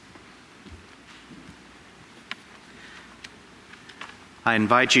I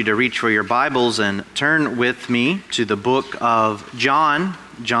invite you to reach for your Bibles and turn with me to the book of John,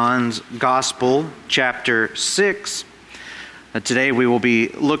 John's Gospel, chapter 6. Today we will be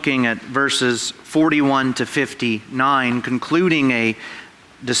looking at verses 41 to 59, concluding a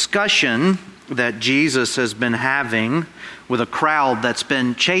discussion that Jesus has been having with a crowd that's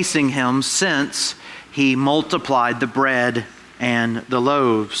been chasing him since he multiplied the bread and the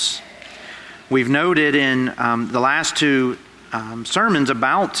loaves. We've noted in the last two sermons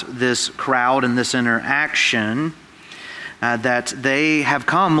about this crowd and this interaction that they have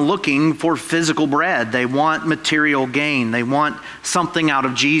come looking for physical bread. They want material gain. They want something out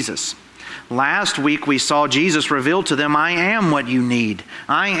of Jesus. Last week we saw Jesus reveal to them, I am what you need.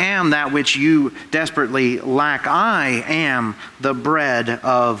 I am that which you desperately lack. I am the bread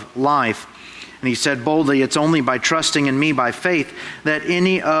of life. And he said boldly, it's only by trusting in me by faith that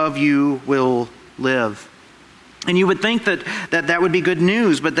any of you will live. And you would think that would be good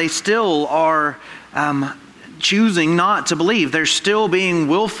news, but they still are choosing not to believe. They're still being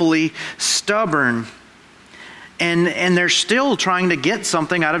willfully stubborn. And they're still trying to get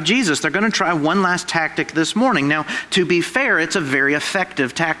something out of Jesus. They're going to try one last tactic this morning. Now, to be fair, it's a very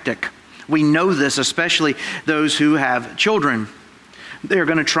effective tactic. We know this, especially those who have children. They're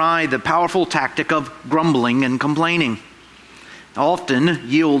going to try the powerful tactic of grumbling and complaining. Often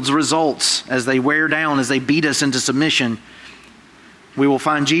yields results as they wear down, as they beat us into submission. We will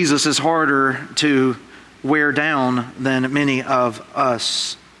find Jesus is harder to wear down than many of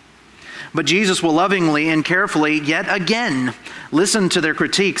us. But Jesus will lovingly and carefully yet again listen to their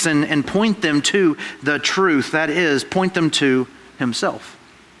critiques and point them to the truth. That is, point them to himself.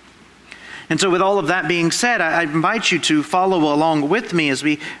 And so with all of that being said, I invite you to follow along with me as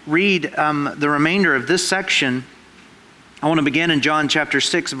we read the remainder of this section. I want to begin in John chapter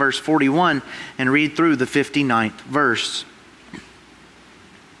 6, verse 41, and read through the 59th verse.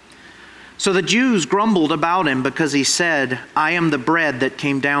 So the Jews grumbled about him because he said, I am the bread that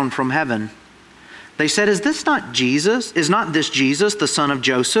came down from heaven. They said, Is not this Jesus, the son of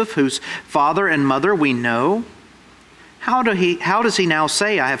Joseph, whose father and mother we know? How does he now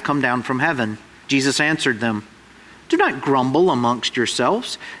say, I have come down from heaven? Jesus answered them, Do not grumble amongst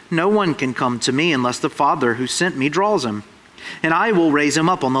yourselves. No one can come to me unless the Father who sent me draws him. And I will raise him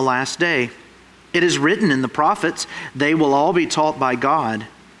up on the last day. It is written in the prophets, they will all be taught by God.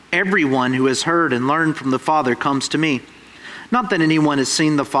 Everyone who has heard and learned from the Father comes to me. Not that anyone has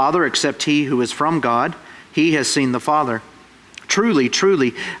seen the Father except he who is from God. He has seen the Father. Truly,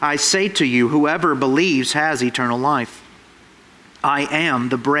 truly, I say to you, whoever believes has eternal life. I am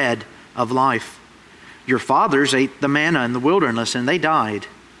the bread of life. Your fathers ate the manna in the wilderness and they died.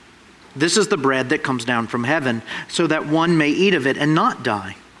 This is the bread that comes down from heaven, so that one may eat of it and not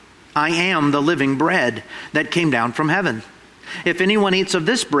die. I am the living bread that came down from heaven. If anyone eats of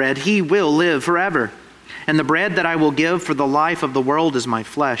this bread, he will live forever. And the bread that I will give for the life of the world is my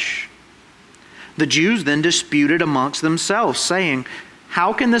flesh. The Jews then disputed amongst themselves, saying,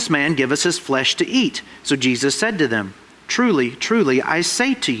 How can this man give us his flesh to eat? So Jesus said to them, Truly, truly, I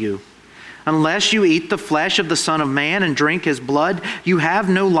say to you, unless you eat the flesh of the Son of Man and drink his blood, you have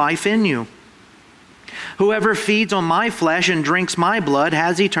no life in you. Whoever feeds on my flesh and drinks my blood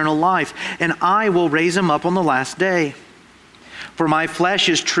has eternal life, and I will raise him up on the last day. For my flesh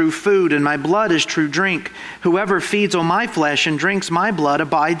is true food, and my blood is true drink. Whoever feeds on my flesh and drinks my blood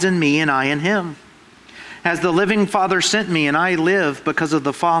abides in me, and I in him. As the living Father sent me, and I live because of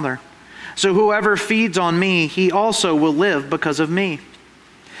the Father. So whoever feeds on me, he also will live because of me.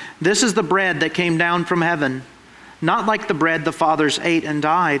 This is the bread that came down from heaven, not like the bread the fathers ate and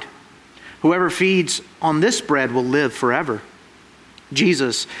died. Whoever feeds on this bread will live forever.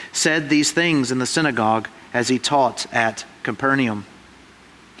 Jesus said these things in the synagogue as he taught at Capernaum.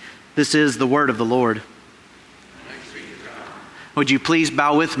 This is the word of the Lord. Would you please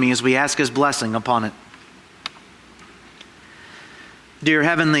bow with me as we ask his blessing upon it? Dear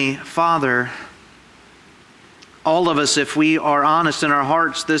Heavenly Father, all of us, if we are honest in our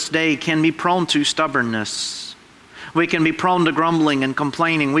hearts this day, can be prone to stubbornness. We can be prone to grumbling and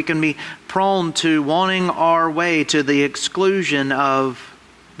complaining. We can be prone to wanting our way to the exclusion of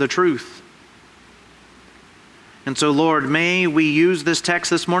the truth. And so, Lord, may we use this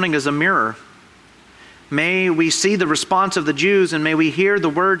text this morning as a mirror. May we see the response of the Jews, and may we hear the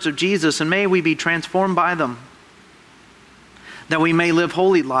words of Jesus, and may we be transformed by them. That we may live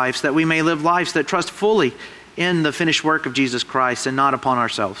holy lives, that we may live lives that trust fully in the finished work of Jesus Christ and not upon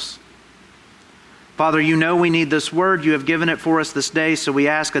ourselves. Father, you know we need this word. You have given it for us this day, so we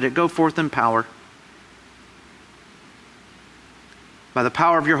ask that it go forth in power. By the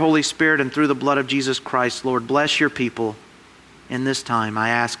power of your Holy Spirit and through the blood of Jesus Christ, Lord, bless your people in this time. I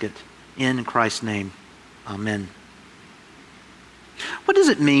ask it in Christ's name. Amen. What does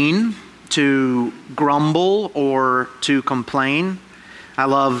it mean to grumble or to complain? I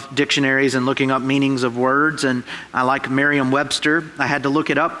love dictionaries and looking up meanings of words, and I like Merriam-Webster. I had to look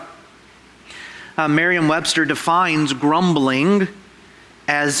it up. Merriam-Webster defines grumbling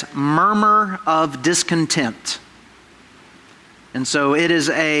as murmur of discontent. And so it is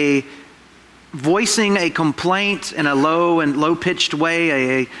a voicing a complaint in a low-pitched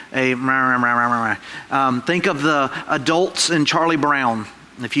way, think of the adults in Charlie Brown.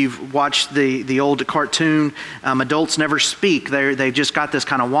 If you've watched the old cartoon, adults never speak. They've just got this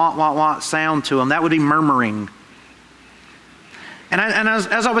kind of wah, wah, wah sound to them. That would be murmuring. And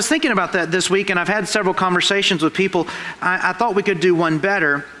as I was thinking about that this week, and I've had several conversations with people, I thought we could do one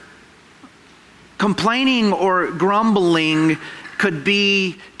better. Complaining or grumbling could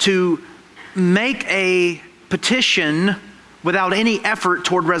be to make a petition without any effort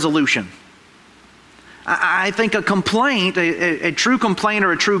toward resolution. I think a complaint, a true complaint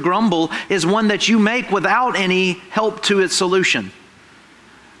or a true grumble, is one that you make without any help to its solution.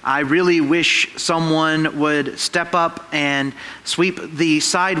 I really wish someone would step up and sweep the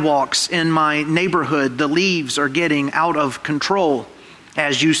sidewalks in my neighborhood. The leaves are getting out of control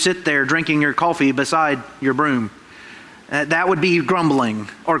as you sit there drinking your coffee beside your broom. That would be grumbling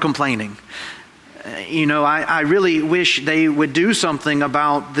or complaining. I really wish they would do something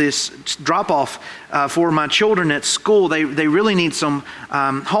about this drop-off for my children at school. They really need some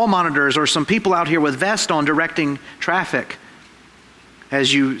hall monitors or some people out here with vests on directing traffic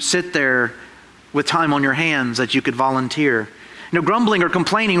as you sit there with time on your hands that you could volunteer. Grumbling or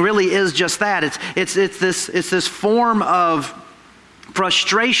complaining really is just that. It's this form of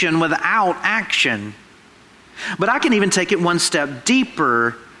frustration without action. But I can even take it one step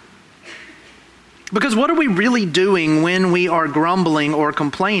deeper. Because what are we really doing when we are grumbling or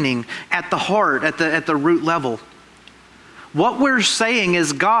complaining at the heart, at the root level? What we're saying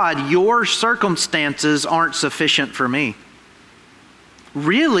is, God, your circumstances aren't sufficient for me.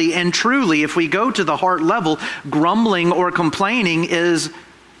 Really and truly, if we go to the heart level, grumbling or complaining is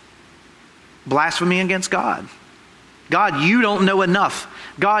blasphemy against God. God, you don't know enough.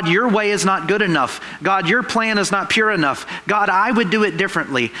 God, your way is not good enough. God, your plan is not pure enough. God, I would do it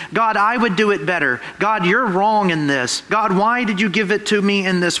differently. God, I would do it better. God, you're wrong in this. God, why did you give it to me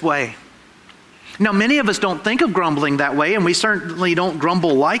in this way? Now, many of us don't think of grumbling that way, and we certainly don't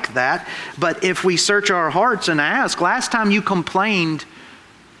grumble like that. But if we search our hearts and ask, last time you complained,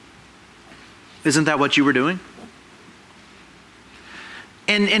 isn't that what you were doing?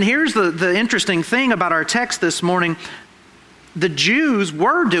 And here's the interesting thing about our text this morning. The Jews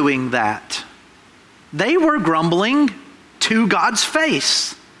were doing that. They were grumbling to God's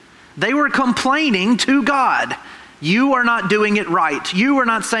face. They were complaining to God. You are not doing it right. You are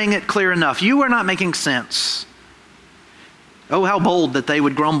not saying it clear enough. You are not making sense. Oh, how bold that they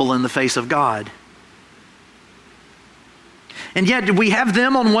would grumble in the face of God. And yet we have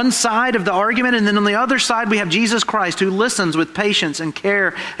them on one side of the argument, and then on the other side we have Jesus Christ, who listens with patience and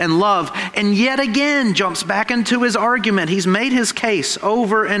care and love, and yet again jumps back into his argument. He's made his case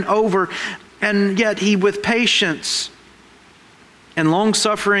over and over, and yet he, with patience and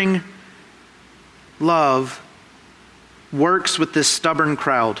long-suffering love, works with this stubborn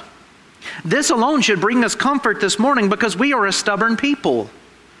crowd. This alone should bring us comfort this morning, because we are a stubborn people,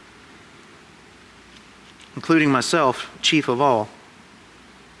 including myself, chief of all.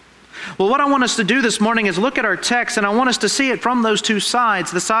 Well, what I want us to do this morning is look at our text, and I want us to see it from those two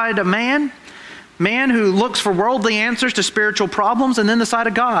sides. The side of man who looks for worldly answers to spiritual problems, and then the side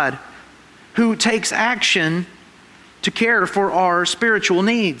of God, who takes action to care for our spiritual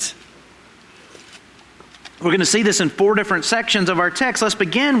needs. We're going to see this in 4 different sections of our text. Let's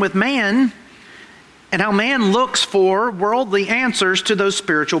begin with man and how man looks for worldly answers to those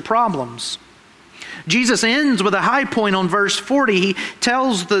spiritual problems. Jesus ends with a high point on verse 40. He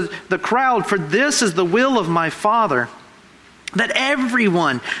tells the crowd, "For this is the will of my Father, that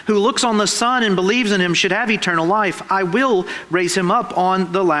everyone who looks on the Son and believes in him should have eternal life. I will raise him up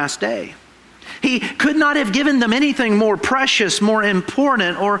on the last day." He could not have given them anything more precious, more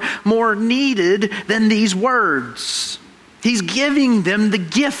important, or more needed than these words. He's giving them the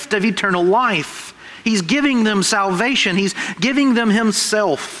gift of eternal life. He's giving them salvation. He's giving them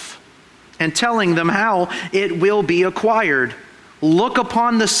himself, and telling them how it will be acquired. Look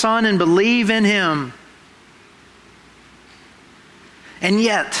upon the Son and believe in him. And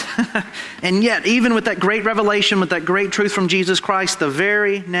yet, even with that great revelation, with that great truth from Jesus Christ, the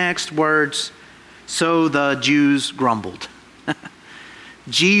very next words, so the Jews grumbled.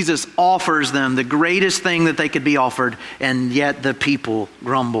 Jesus offers them the greatest thing that they could be offered, and yet the people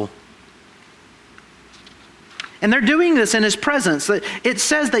grumble. And they're doing this in his presence. It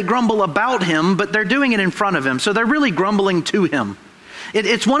says they grumble about him, but they're doing it in front of him. So they're really grumbling to him.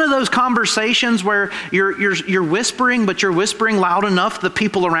 It's one of those conversations where you're whispering, but you're whispering loud enough the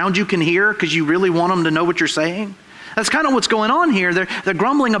people around you can hear because you really want them to know what you're saying. That's kind of what's going on here. They're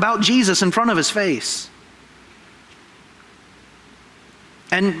grumbling about Jesus in front of his face.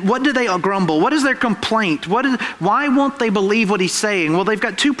 And what do they grumble? What is their complaint? Why won't they believe what he's saying? Well, they've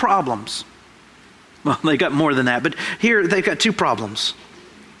got two problems. Well, they got more than that, but here they've got two problems.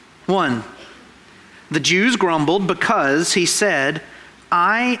 One, the Jews grumbled because he said,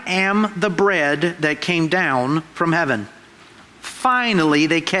 I am the bread that came down from heaven. Finally,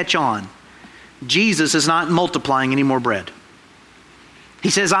 they catch on. Jesus is not multiplying any more bread. He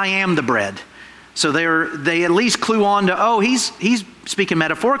says, I am the bread. So they at least clue on to, he's speaking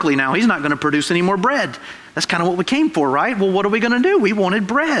metaphorically now. He's not going to produce any more bread. That's kind of what we came for, right? Well, what are we going to do? We wanted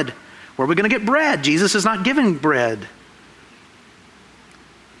bread. Where are we going to get bread? Jesus is not giving bread.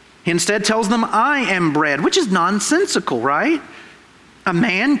 He instead tells them, I am bread, which is nonsensical, right? A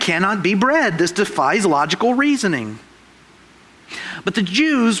man cannot be bread. This defies logical reasoning. But the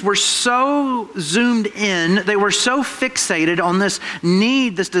Jews were so zoomed in, they were so fixated on this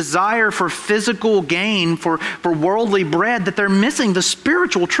need, this desire for physical gain, for worldly bread, that they're missing the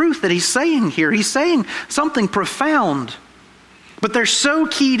spiritual truth that he's saying here. He's saying something profound. But they're so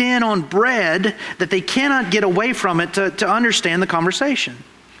keyed in on bread that they cannot get away from it to understand the conversation.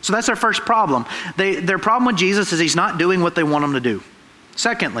 So that's their first problem. Their problem with Jesus is he's not doing what they want him to do.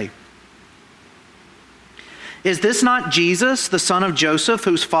 Secondly, is this not Jesus, the son of Joseph,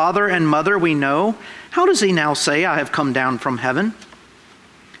 whose father and mother we know? How does he now say, I have come down from heaven?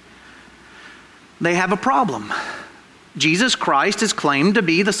 They have a problem. Jesus Christ is claimed to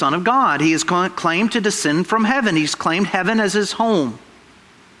be the Son of God. He is claimed to descend from heaven. He's claimed heaven as his home.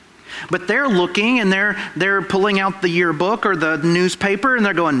 But they're looking and they're pulling out the yearbook or the newspaper and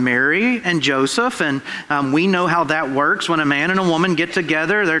they're going, Mary and Joseph, and we know how that works. When a man and a woman get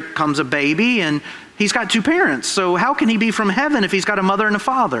together, there comes a baby and he's got two parents. So how can he be from heaven if he's got a mother and a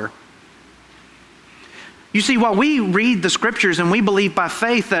father? You see, while we read the scriptures and we believe by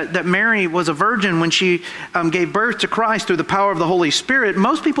faith that Mary was a virgin when she gave birth to Christ through the power of the Holy Spirit,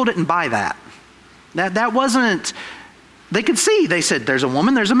 most people didn't buy that. That wasn't, they could see, they said, there's a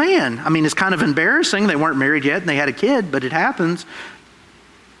woman, there's a man. I mean, it's kind of embarrassing. They weren't married yet and they had a kid, but it happens.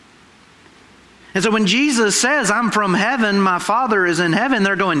 And so when Jesus says, I'm from heaven, my Father is in heaven,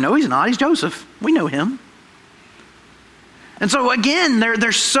 they're going, no, he's not, he's Joseph. We know him. And so again,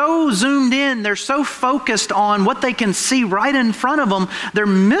 they're so zoomed in, they're so focused on what they can see right in front of them, they're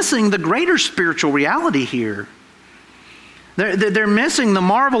missing the greater spiritual reality here. They're missing the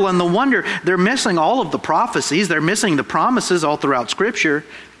marvel and the wonder. They're missing all of the prophecies. They're missing the promises all throughout Scripture.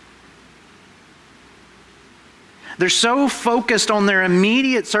 They're so focused on their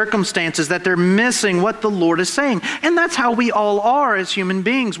immediate circumstances that they're missing what the Lord is saying. And that's how we all are as human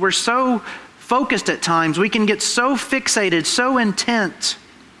beings. We're so focused at times. We can get so fixated, so intent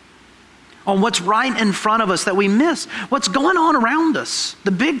on what's right in front of us that we miss what's going on around us,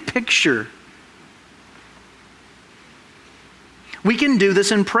 the big picture. We can do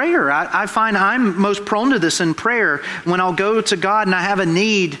this in prayer. I find I'm most prone to this in prayer when I'll go to God and I have a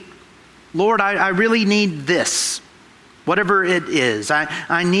need. Lord, I really need this, whatever it is.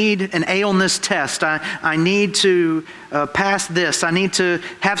 I need an A on this test. I need to pass this. I need to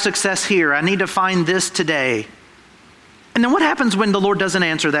have success here. I need to find this today. And then what happens when the Lord doesn't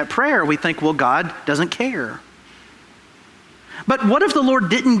answer that prayer? We think, well, God doesn't care. But what if the Lord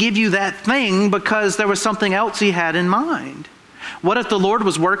didn't give you that thing because there was something else he had in mind? What if the Lord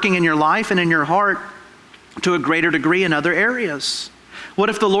was working in your life and in your heart to a greater degree in other areas? What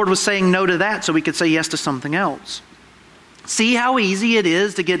if the Lord was saying no to that so we could say yes to something else? See how easy it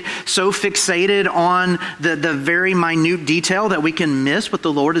is to get so fixated on the very minute detail that we can miss what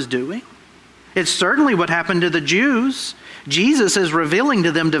the Lord is doing? It's certainly what happened to the Jews. Jesus is revealing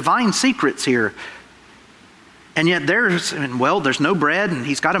to them divine secrets here. And yet there's no bread, and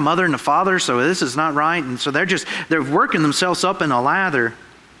he's got a mother and a father, so this is not right. And so they're working themselves up in a lather.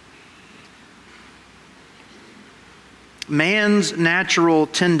 Man's natural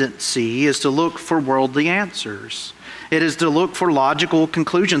tendency is to look for worldly answers. It is to look for logical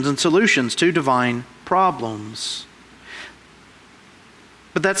conclusions and solutions to divine problems.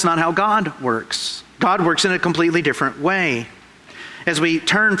 But that's not how God works. God works in a completely different way. As we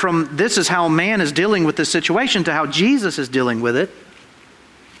turn from this is how man is dealing with this situation to how Jesus is dealing with it,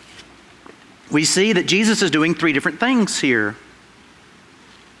 we see that Jesus is doing three different things here.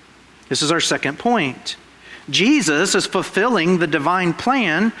 This is our second point. Jesus is fulfilling the divine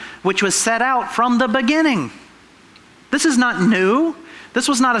plan which was set out from the beginning. This is not new. This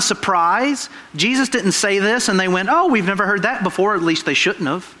was not a surprise. Jesus didn't say this and they went, oh, we've never heard that before. At least they shouldn't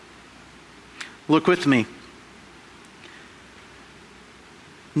have. Look with me.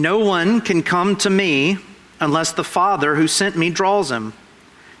 No one can come to me unless the Father who sent me draws him,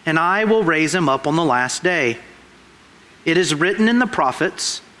 and I will raise him up on the last day. It is written in the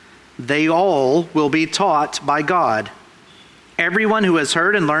prophets, they all will be taught by God. Everyone who has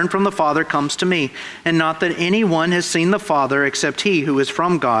heard and learned from the Father comes to me, and not that anyone has seen the Father except he who is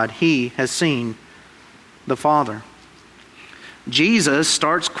from God. He has seen the Father. Jesus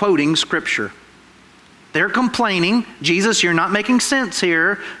starts quoting Scripture. They're complaining, Jesus, you're not making sense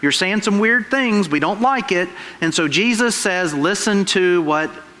here. You're saying some weird things. We don't like it. And so Jesus says, listen to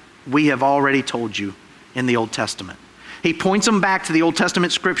what we have already told you in the Old Testament. He points them back to the Old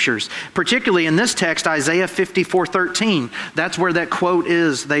Testament Scriptures, particularly in this text, Isaiah 54:13. That's where that quote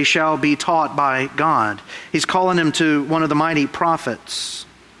is, they shall be taught by God. He's calling him to one of the mighty prophets.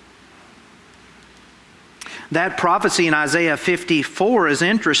 That prophecy in Isaiah 54 is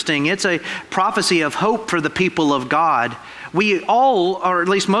interesting. It's a prophecy of hope for the people of God. We all, or at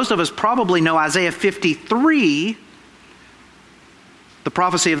least most of us, probably know Isaiah 53, the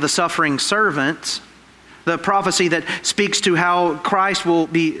prophecy of the suffering servant, the prophecy that speaks to how Christ will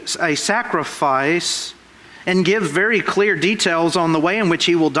be a sacrifice and gives very clear details on the way in which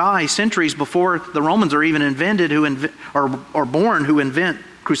he will die centuries before the Romans are even invented, or born, who invent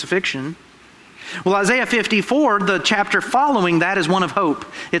crucifixion. Well, Isaiah 54, the chapter following that, is one of hope.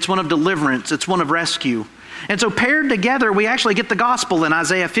 It's one of deliverance. It's one of rescue. And so paired together, we actually get the gospel in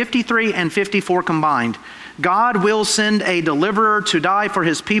Isaiah 53 and 54 combined. God will send a deliverer to die for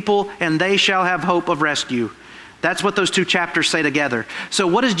his people, and they shall have hope of rescue. That's what those two chapters say together. So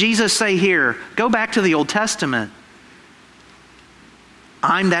what does Jesus say here? Go back to the Old Testament.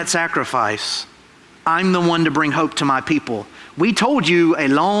 I'm that sacrifice. I'm the one to bring hope to my people. We told you a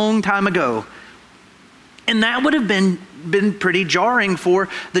long time ago. And that would have been pretty jarring for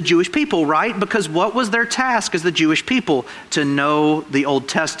the Jewish people, right? Because what was their task as the Jewish people? To know the Old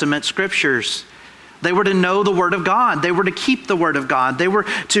Testament Scriptures. They were to know the Word of God. They were to keep the Word of God. They were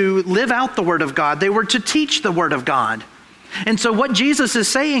to live out the Word of God. They were to teach the Word of God. And so what Jesus is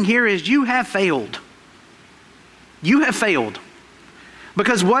saying here is, you have failed. You have failed.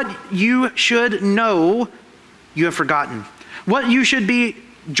 Because what you should know, you have forgotten. What you should be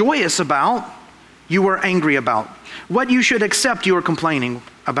joyous about, you were angry about. What you should accept, you are complaining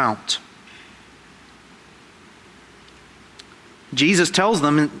about. Jesus tells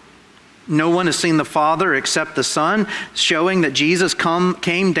them, no one has seen the Father except the Son, showing that Jesus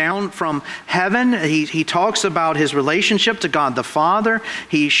came down from heaven. He talks about his relationship to God the Father.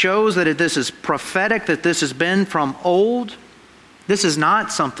 He shows that this is prophetic, that this has been from old. This is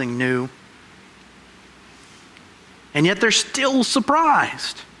not something new. And yet they're still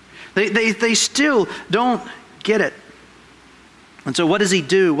surprised. They still don't get it. And so what does he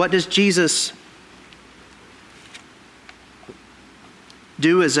do? What does Jesus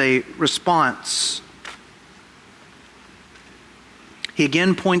do as a response? He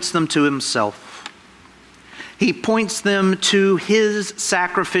again points them to himself. He points them to his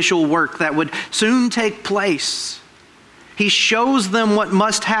sacrificial work that would soon take place. He shows them what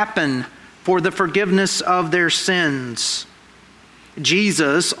must happen for the forgiveness of their sins.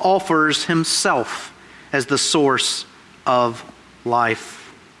 Jesus offers himself as the source of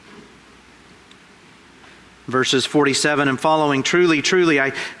life. Verses 47 and following, truly, truly,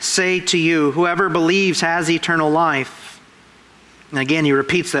 I say to you, whoever believes has eternal life. And again, he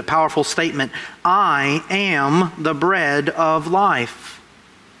repeats that powerful statement, I am the bread of life.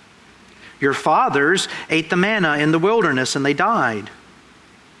 Your fathers ate the manna in the wilderness and they died.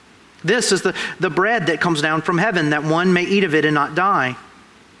 This is the bread that comes down from heaven, that one may eat of it and not die.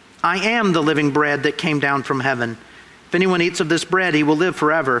 I am the living bread that came down from heaven. If anyone eats of this bread, he will live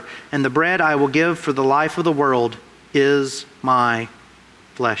forever. And the bread I will give for the life of the world is my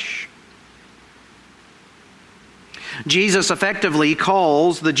flesh. Jesus effectively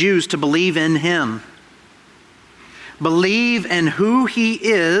calls the Jews to believe in him. Believe in who he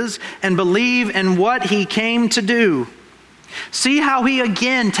is and believe in what he came to do. See how he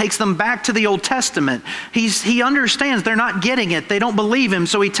again takes them back to the Old Testament. He understands they're not getting it. They don't believe him.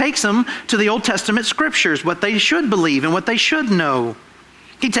 So he takes them to the Old Testament Scriptures, what they should believe and what they should know.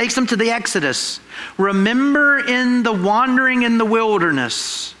 He takes them to the Exodus. Remember in the wandering in the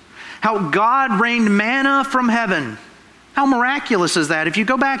wilderness, how God rained manna from heaven. How miraculous is that? If you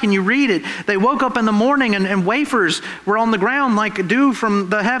go back and you read it, they woke up in the morning and wafers were on the ground like dew from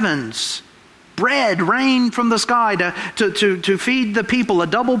the heavens. Bread rained from the sky to feed the people, a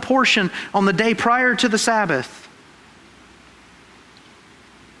double portion on the day prior to the Sabbath.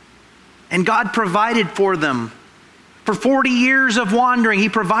 And God provided for them. For 40 years of wandering, He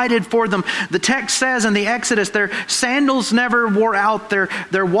provided for them. The text says in the Exodus, their sandals never wore out,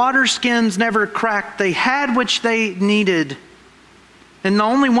 their water skins never cracked. They had which they needed. And the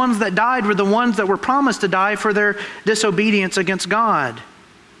only ones that died were the ones that were promised to die for their disobedience against God.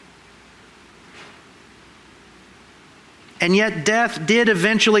 And yet death did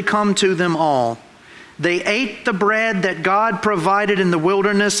eventually come to them all. They ate the bread that God provided in the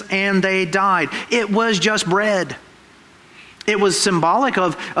wilderness and they died. It was just bread. It was symbolic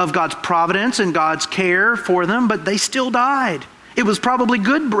of God's providence and God's care for them, but they still died. It was probably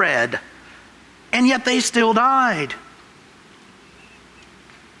good bread, and yet they still died.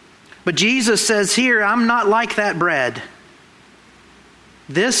 But Jesus says here, I'm not like that bread.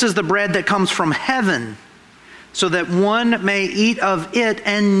 This is the bread that comes from heaven, so that one may eat of it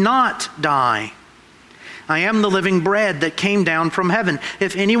and not die. I am the living bread that came down from heaven.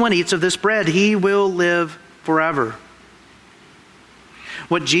 If anyone eats of this bread, he will live forever.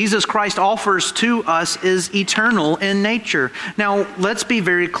 What Jesus Christ offers to us is eternal in nature. Now, let's be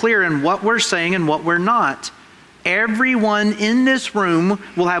very clear in what we're saying and what we're not. Everyone in this room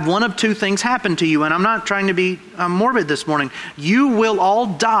will have one of two things happen to you, and I'm not trying to be morbid this morning. You will all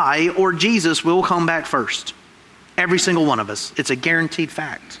die, or Jesus will come back first. Every single one of us. It's a guaranteed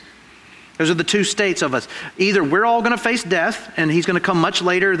fact. Those are the two states of us. Either we're all going to face death, and He's going to come much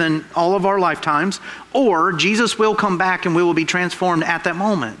later than all of our lifetimes, or Jesus will come back and we will be transformed at that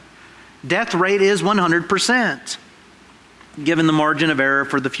moment. Death rate is 100%, given the margin of error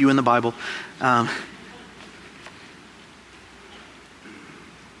for the few in the Bible.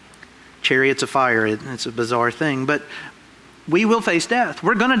 Chariots of fire, it's a bizarre thing, but we will face death.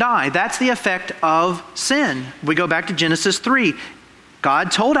 We're going to die. That's the effect of sin. We go back to Genesis 3.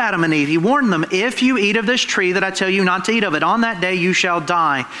 God told Adam and Eve, He warned them, if you eat of this tree that I tell you not to eat of it, on that day you shall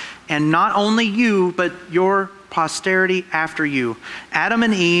die. And not only you, but your posterity after you. Adam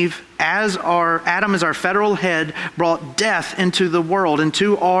and Eve, Adam as our federal head, brought death into the world,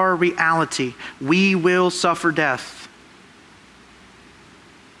 into our reality. We will suffer death.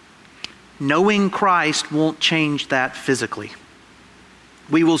 Knowing Christ won't change that physically.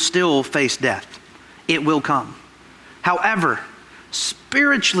 We will still face death. It will come. However,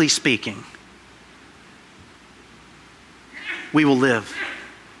 spiritually speaking, we will live.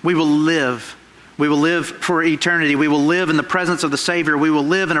 We will live. We will live for eternity. We will live in the presence of the Savior. We will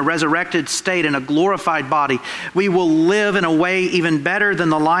live in a resurrected state, in a glorified body. We will live in a way even better than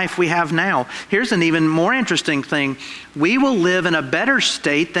the life we have now. Here's an even more interesting thing. We will live in a better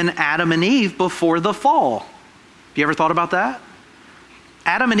state than Adam and Eve before the fall. Have you ever thought about that?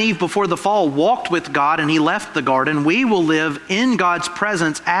 Adam and Eve before the fall walked with God and He left the garden. We will live in God's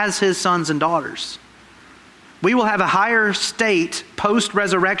presence as His sons and daughters. We will have a higher state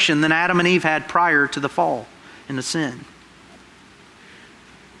post-resurrection than Adam and Eve had prior to the fall and the sin.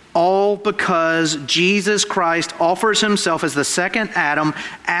 All because Jesus Christ offers Himself as the second Adam,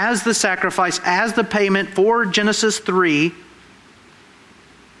 as the sacrifice, as the payment for Genesis 3.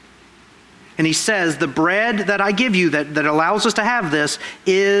 And He says, the bread that I give you that allows us to have this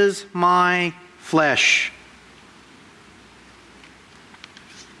is my flesh.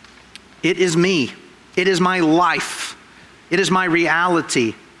 It is me. It is my life. It is my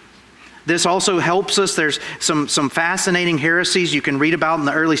reality. This also helps us. There's some fascinating heresies you can read about in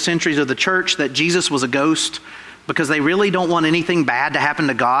the early centuries of the church, that Jesus was a ghost, because they really don't want anything bad to happen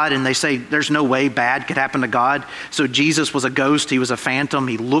to God, and they say there's no way bad could happen to God. So Jesus was a ghost. He was a phantom.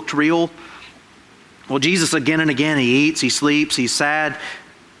 He looked real. Well, Jesus again and again, He eats, He sleeps, He's sad.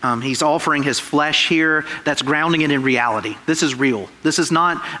 He's offering His flesh here. That's grounding it in reality. This is real. This is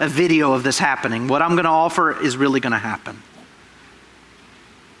not a video of this happening. What I'm going to offer is really going to happen.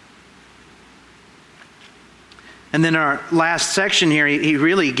 And then our last section here, he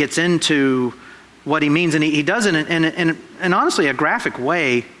really gets into what He means. And he does it in honestly a graphic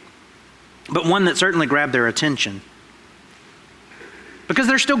way, but one that certainly grabbed their attention. Because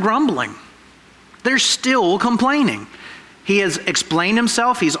they're still grumbling. They're still complaining. He has explained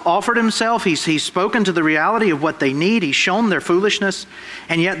Himself. He's offered Himself. He's spoken to the reality of what they need. He's shown their foolishness,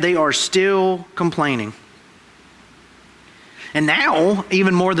 and yet they are still complaining. And now,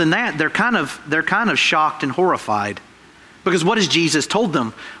 even more than that, they're kind of shocked and horrified, because what has Jesus told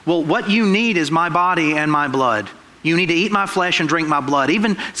them? Well, what you need is my body and my blood. You need to eat my flesh and drink my blood.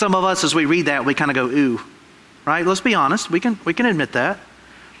 Even some of us, as we read that, we kind of go, ooh. right? Let's be honest. We can admit that.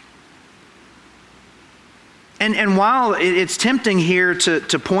 And while it's tempting here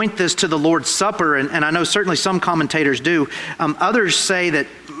to point this to the Lord's Supper, and I know certainly some commentators do, others say that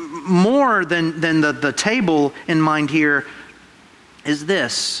more than the table in mind here is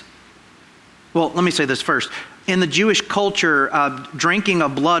this. Well, let me say this first. In the Jewish culture, drinking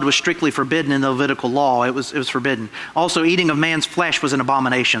of blood was strictly forbidden in the Levitical law. It was forbidden. Also, eating of man's flesh was an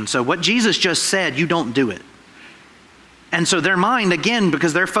abomination. So what Jesus just said, you don't do it. And so their mind, again,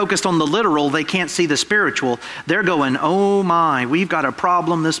 because they're focused on the literal, they can't see the spiritual. They're going, oh my, we've got a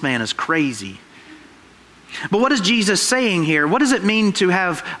problem. This man is crazy. But what is Jesus saying here? What does it mean to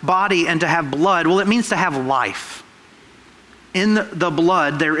have body and to have blood? Well, it means to have life. In the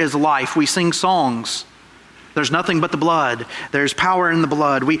blood, there is life. We sing songs. There's nothing but the blood. There's power in the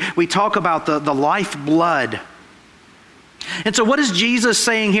blood. We talk about the life blood. And so what is Jesus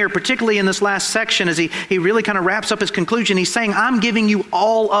saying here, particularly in this last section, as he really kind of wraps up his conclusion? He's saying, I'm giving you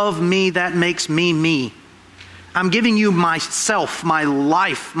all of me that makes me me. I'm giving you myself, my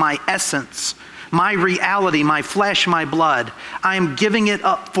life, my essence, my reality, my flesh, my blood. I am giving it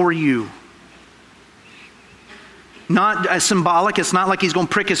up for you. Not as symbolic. It's not like he's going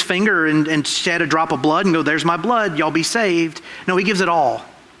to prick his finger and shed a drop of blood and go, there's my blood, y'all be saved. No, he gives it all.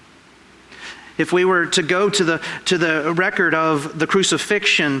 If we were to go to the record of the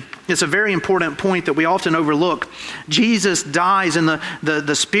crucifixion, it's a very important point that we often overlook. Jesus dies and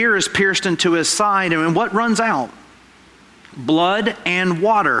the spear is pierced into his side, and what runs out? Blood and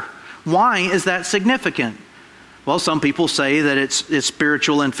water. Why is that significant? Well, some people say that it's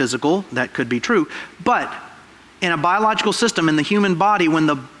spiritual and physical. That could be true. But in a biological system, in the human body, when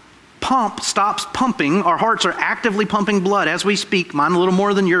the pump stops pumping, our hearts are actively pumping blood as we speak, mine a little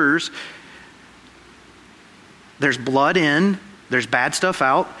more than yours. There's blood in, there's bad stuff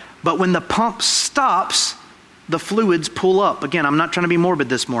out, but when the pump stops, the fluids pull up. Again, I'm not trying to be morbid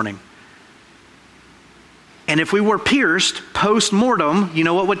this morning. And if we were pierced post-mortem, you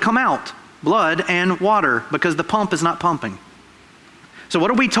know what would come out? Blood and water, because the pump is not pumping. So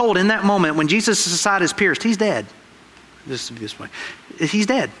what are we told in that moment when Jesus' side is pierced? He's dead. This way. He's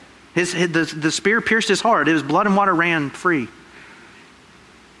dead. The spear pierced his heart. His blood and water ran free.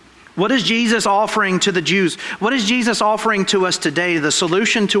 What is Jesus offering to the Jews? What is Jesus offering to us today? The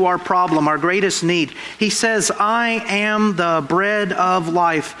solution to our problem, our greatest need. He says, I am the bread of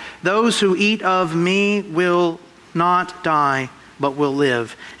life. Those who eat of me will not die, but will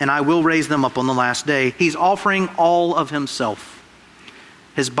live. And I will raise them up on the last day. He's offering all of himself.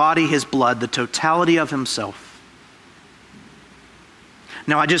 His body, his blood, the totality of himself.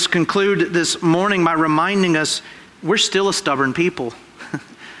 Now, I just conclude this morning by reminding us we're still a stubborn people.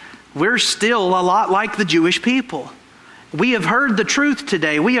 We're still a lot like the Jewish people. We have heard the truth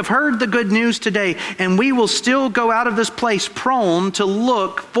today. We have heard the good news today, and we will still go out of this place prone to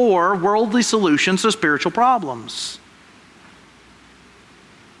look for worldly solutions to spiritual problems.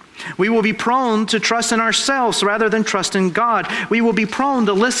 We will be prone to trust in ourselves rather than trust in God. We will be prone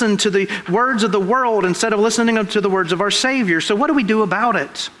to listen to the words of the world instead of listening to the words of our Savior. So what do we do about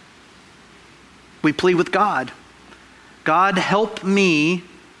it? We plead with God. God, help me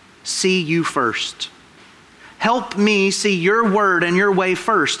see you first. Help me see your word and your way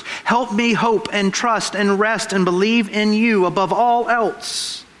first. Help me hope and trust and rest and believe in you above all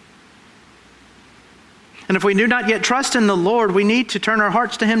else. And if we do not yet trust in the Lord, we need to turn our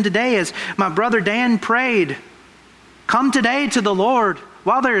hearts to him today, as my brother Dan prayed. Come today to the Lord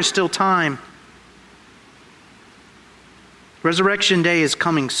while there is still time. Resurrection day is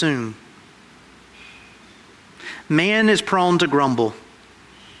coming soon. Man is prone to grumble.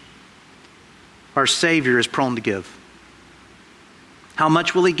 Our Savior is prone to give. How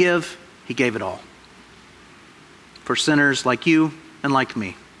much will he give? He gave it all. For sinners like you and like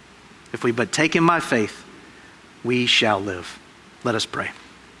me. If we but take him by faith, we shall live. Let us pray.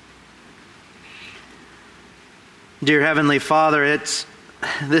 Dear Heavenly Father,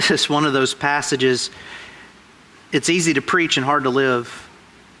 this is one of those passages. It's easy to preach and hard to live.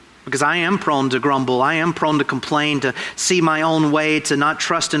 Because I am prone to grumble. I am prone to complain, to see my own way, to not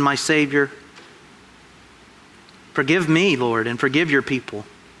trust in my Savior. Forgive me, Lord, and forgive your people.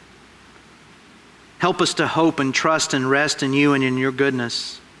 Help us to hope and trust and rest in you and in your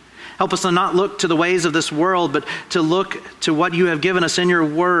goodness. Help us to not look to the ways of this world, but to look to what you have given us in your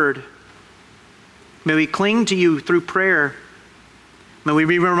word. May we cling to you through prayer. May we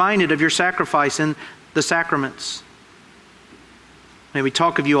be reminded of your sacrifice in the sacraments. May we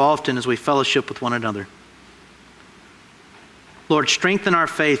talk of you often as we fellowship with one another. Lord, strengthen our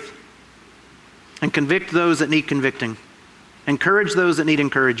faith and convict those that need convicting. Encourage those that need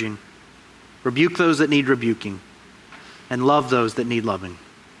encouraging. rebuke those that need rebuking, and love those that need loving.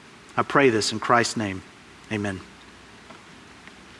 I pray this in Christ's name. Amen.